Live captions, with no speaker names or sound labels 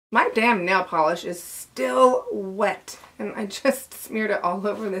My damn nail polish is still wet and I just smeared it all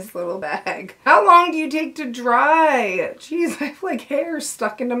over this little bag. How long do you take to dry? Jeez, I have like hair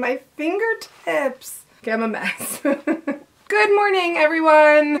stuck into my fingertips. Okay, I'm a mess. Good morning,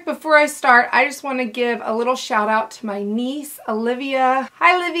 everyone. Before I start, I just want to give a little shout out to my niece, Olivia.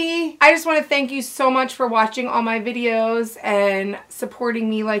 Hi, Livy. I just want to thank you so much for watching all my videos and supporting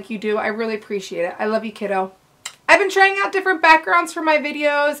me like you do. I really appreciate it. I love you, kiddo. I've been trying out different backgrounds for my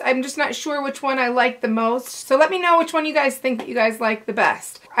videos. I'm just not sure which one I like the most. So let me know which one you guys think that you guys like the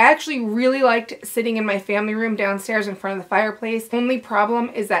best. I actually really liked sitting in my family room downstairs in front of the fireplace. Only problem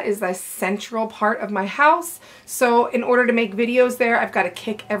is that is the central part of my house. So in order to make videos there, I've got to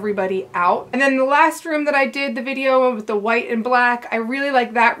kick everybody out. And then the last room that I did the video with the white and black, I really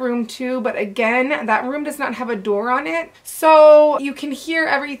like that room too. But again, that room does not have a door on it. So you can hear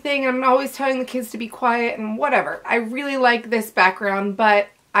everything. I'm always telling the kids to be quiet and whatever. I really like this background, but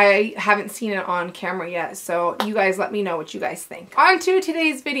I haven't seen it on camera yet, so you guys let me know what you guys think. On to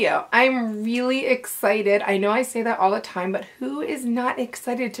today's video. I'm really excited. I know I say that all the time, but who is not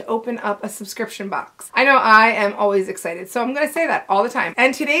excited to open up a subscription box? I know I am always excited, so I'm gonna say that all the time.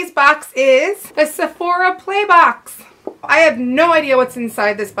 And today's box is the Sephora Play Box. I have no idea what's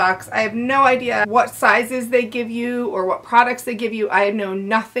inside this box. I have no idea what sizes they give you or what products they give you. I know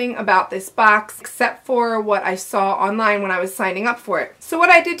nothing about this box except for what I saw online when I was signing up for it. So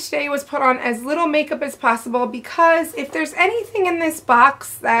what I did today was put on as little makeup as possible because if there's anything in this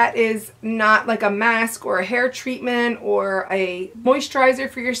box that is not like a mask or a hair treatment or a moisturizer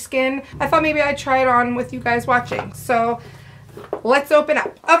for your skin, I thought maybe I'd try it on with you guys watching. So let's open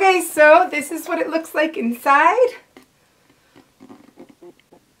up. Okay, so this is what it looks like inside.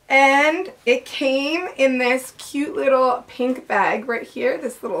 And it came in this cute little pink bag right here,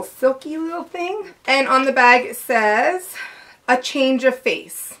 this little silky little thing. And on the bag it says, a change of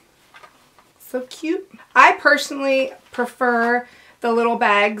face. So cute. I personally prefer the little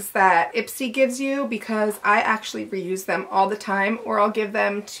bags that Ipsy gives you because I actually reuse them all the time, or I'll give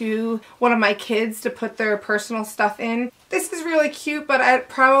them to one of my kids to put their personal stuff in. This is really cute, but I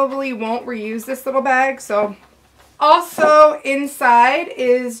probably won't reuse this little bag, so. Also inside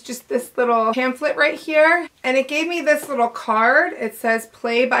is just this little pamphlet right here, and it gave me this little card. It says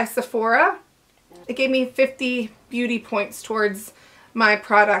Play by Sephora. It gave me 50 beauty points towards my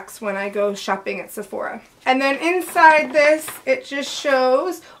products when I go shopping at Sephora. And then inside this, it just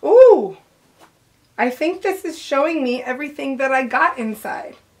shows, ooh, I think this is showing me everything that I got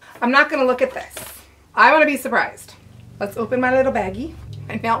inside. I'm not gonna look at this. I wanna be surprised. Let's open my little baggie.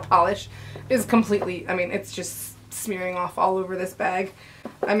 My nail polish is completely, I mean, it's just smearing off all over this bag.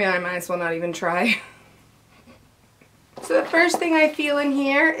 I mean, I might as well not even try. So the first thing I feel in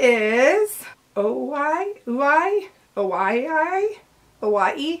here is OUAI?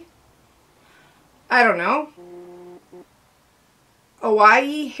 I don't know.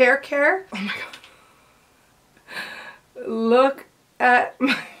 OUAI hair care. Oh my god. Look at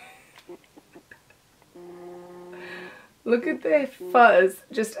my look at the fuzz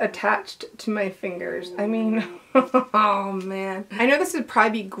just attached to my fingers. I mean, oh man. I know this would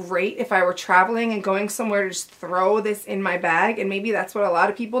probably be great if I were traveling and going somewhere to just throw this in my bag, and maybe that's what a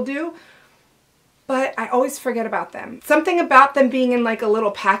lot of people do, but I always forget about them. Something about them being in like a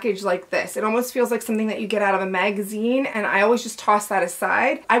little package like this, it almost feels like something that you get out of a magazine, and I always just toss that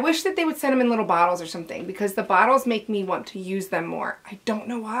aside. I wish that they would send them in little bottles or something, because the bottles make me want to use them more. I don't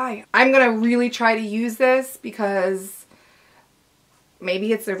know why. I'm gonna really try to use this because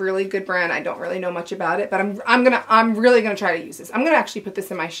maybe it's a really good brand. I don't really know much about it, but I'm really gonna try to use this. I'm gonna actually put this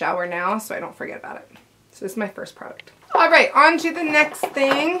in my shower now so I don't forget about it. So this is my first product. All right, on to the next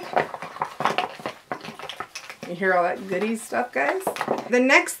thing. You hear all that goodie stuff, guys? The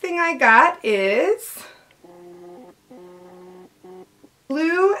next thing I got is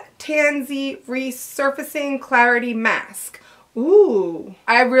Blue Tansy Resurfacing Clarity Mask. Ooh,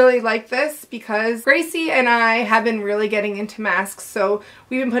 I really like this because Gracie and I have been really getting into masks, so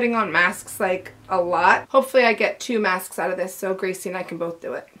we've been putting on masks like a lot. Hopefully I get 2 masks out of this so Gracie and I can both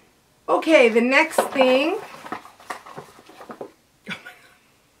do it. Okay, the next thing.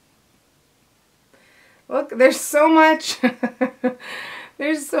 Look, there's so much,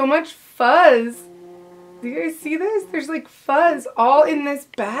 there's so much fuzz. Do you guys see this? There's like fuzz all in this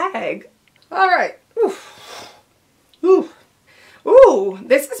bag. All right, oof, oof. Ooh,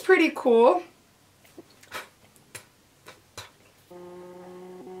 this is pretty cool.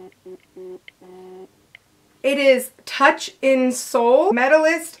 It is Touch in Soul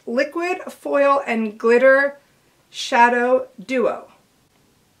Metallist Liquid Foil and Glitter Shadow Duo.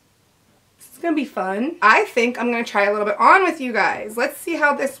 gonna be fun. I think I'm gonna try a little bit on with you guys. Let's see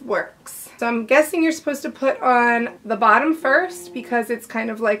how this works. So I'm guessing you're supposed to put on the bottom first because it's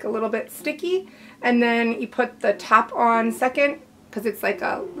kind of like a little bit sticky, and then you put the top on second because it's like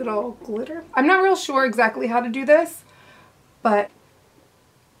a little glitter. I'm not real sure exactly how to do this, but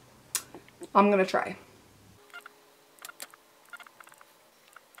I'm gonna try.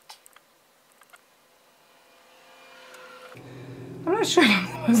 I'm not sure if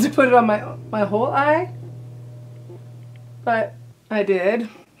I'm supposed to put it on my whole eye, but I did.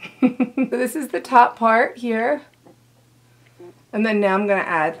 So this is the top part here, and then now I'm gonna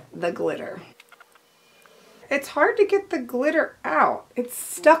add the glitter. It's hard to get the glitter out. It's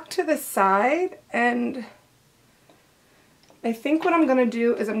stuck to the side, and I think what I'm gonna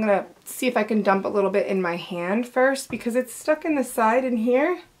do is I'm gonna see if I can dump a little bit in my hand first because it's stuck in the side in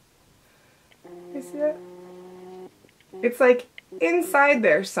here. You see that? It's like inside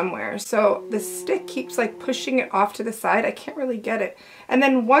there somewhere, so the stick keeps like pushing it off to the side. I can't really get it. And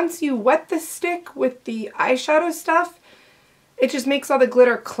then once you wet the stick with the eyeshadow stuff, it just makes all the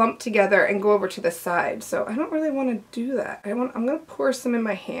glitter clump together and go over to the side. So I don't really want to do that. I'm gonna pour some in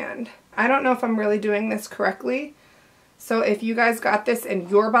my hand. I don't know if I'm really doing this correctly, so if you guys got this in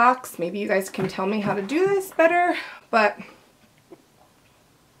your box, maybe you guys can tell me how to do this better, but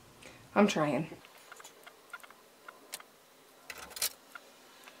I'm trying.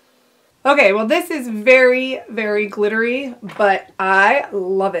 Okay, well this is very, very glittery, but I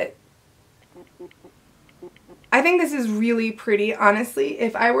love it. I think this is really pretty, honestly.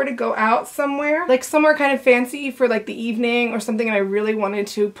 If I were to go out somewhere, like somewhere kind of fancy for like the evening or something, and I really wanted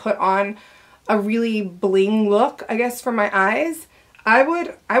to put on a really bling look, I guess, for my eyes, I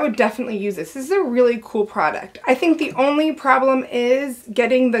would definitely use this. This is a really cool product. I think the only problem is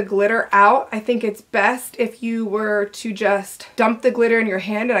getting the glitter out. I think it's best if you were to just dump the glitter in your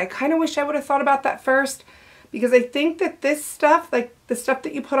hand, and I kind of wish I would have thought about that first, because I think that this stuff, like the stuff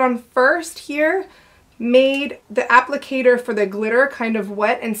that you put on first here, made the applicator for the glitter kind of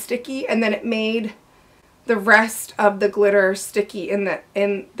wet and sticky, and then it made the rest of the glitter sticky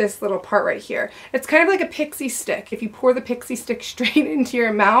in this little part right here. It's kind of like a pixie stick. If you pour the pixie stick straight into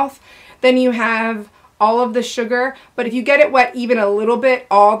your mouth, then you have all of the sugar, but if you get it wet even a little bit,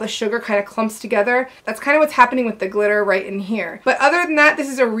 all the sugar kind of clumps together. That's kind of what's happening with the glitter right in here. But other than that, this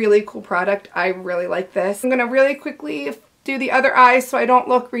is a really cool product. I really like this. I'm gonna really quickly do the other eye so I don't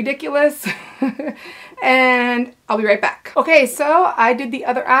look ridiculous. And I'll be right back. Okay, so I did the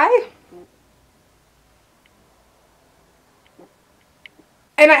other eye.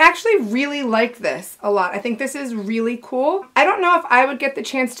 And I actually really like this a lot. I think this is really cool. I don't know if I would get the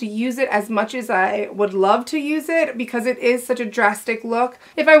chance to use it as much as I would love to use it because it is such a drastic look.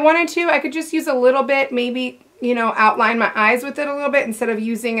 If I wanted to, I could just use a little bit, maybe, you know, outline my eyes with it a little bit instead of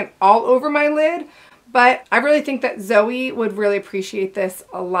using it all over my lid. But I really think that Zoe would really appreciate this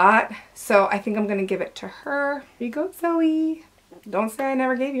a lot. So I think I'm gonna give it to her. Here you go, Zoe. Don't say I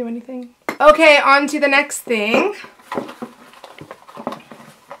never gave you anything. Okay, on to the next thing.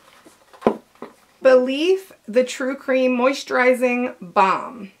 Belif, the True Cream Moisturizing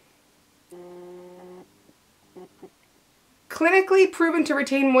Balm. Clinically proven to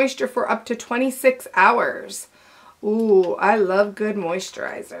retain moisture for up to 26 hours. Ooh, I love good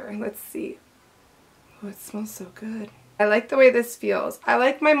moisturizer. Let's see. Oh, it smells so good. I like the way this feels. I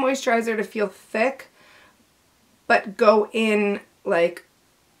like my moisturizer to feel thick, but go in like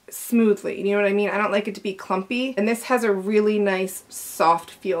smoothly. You know what I mean? I don't like it to be clumpy. And this has a really nice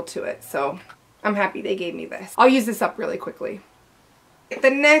soft feel to it. So I'm happy they gave me this. I'll use this up really quickly.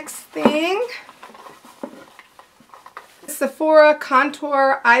 The next thing, Sephora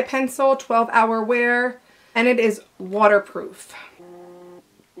Contour Eye Pencil 12-Hour Wear, and it is waterproof.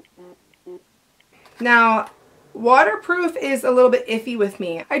 Now, waterproof is a little bit iffy with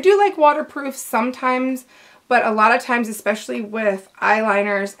me. I do like waterproof sometimes, but a lot of times, especially with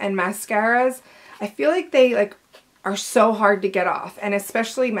eyeliners and mascaras, I feel like they are so hard to get off, and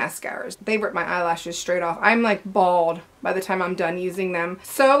especially mascaras. They rip my eyelashes straight off. I'm like bald by the time I'm done using them.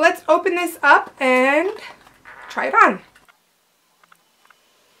 So let's open this up and try it on.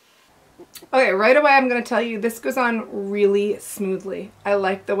 Okay, right away I'm going to tell you this goes on really smoothly. I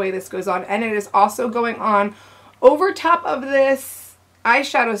like the way this goes on, and it is also going on over top of this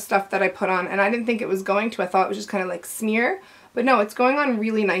eyeshadow stuff that I put on, and I didn't think it was going to. I thought it was just kind of like smear, but no, it's going on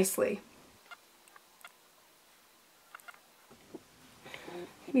really nicely.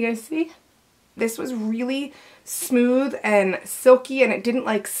 You guys see? This was really smooth and silky, and it didn't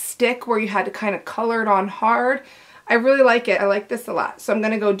like stick where you had to kind of color it on hard. I really like it. I like this a lot. So I'm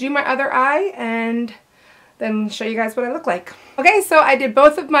going to go do my other eye, and then show you guys what I look like. Okay, so I did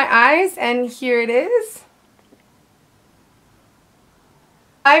both of my eyes, and here it is.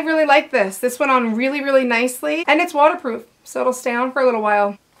 I really like this. This went on really, really nicely, and it's waterproof, so it'll stay on for a little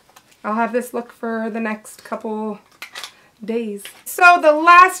while. I'll have this look for the next couple days. So the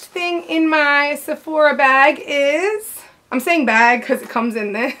last thing in my Sephora bag is, I'm saying bag because it comes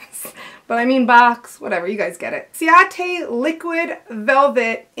in this, but I mean box, whatever, you guys get it. Ciate Liquid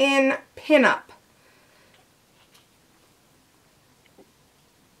Velvet in Pinup.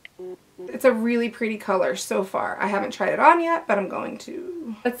 It's a really pretty color so far. I haven't tried it on yet, but I'm going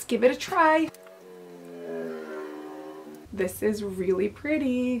to. Let's give it a try. This is really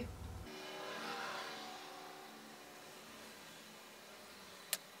pretty.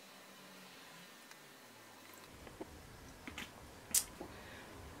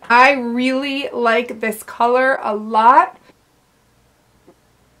 I really like this color a lot.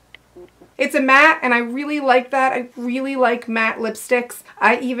 It's a matte, and I really like that. I really like matte lipsticks.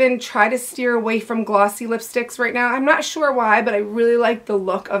 I even try to steer away from glossy lipsticks right now. I'm not sure why, but I really like the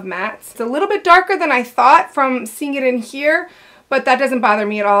look of mattes. It's a little bit darker than I thought from seeing it in here, but that doesn't bother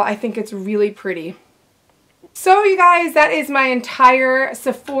me at all. I think it's really pretty. So you guys, that is my entire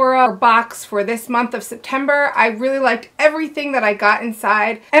Sephora box for this month of September. I really liked everything that I got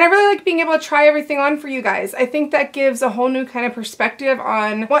inside, and I really like being able to try everything on for you guys. I think that gives a whole new kind of perspective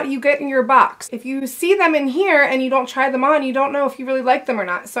on what you get in your box. If you see them in here and you don't try them on, you don't know if you really like them or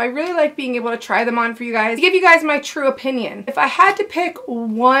not. So I really like being able to try them on for you guys, to give you guys my true opinion. If I had to pick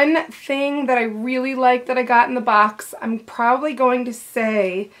one thing that I really like that I got in the box, I'm probably going to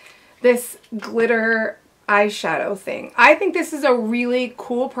say this glitter eyeshadow thing. I think this is a really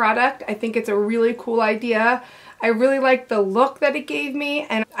cool product. I think it's a really cool idea. I really like the look that it gave me,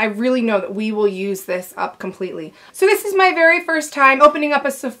 and I really know that we will use this up completely. So this is my very first time opening up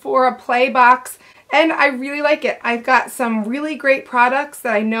a Sephora Play box, and I really like it. I've got some really great products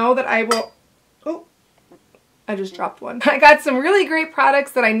that I know that I will... Oh, I just dropped one. I got some really great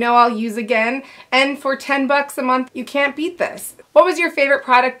products that I know I'll use again, and for 10 bucks a month, you can't beat this. What was your favorite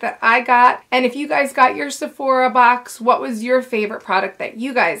product that I got? And if you guys got your Sephora box, what was your favorite product that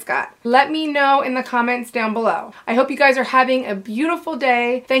you guys got? Let me know in the comments down below. I hope you guys are having a beautiful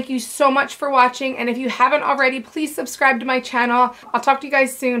day. Thank you so much for watching, and if you haven't already, please subscribe to my channel. I'll talk to you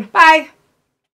guys soon. Bye!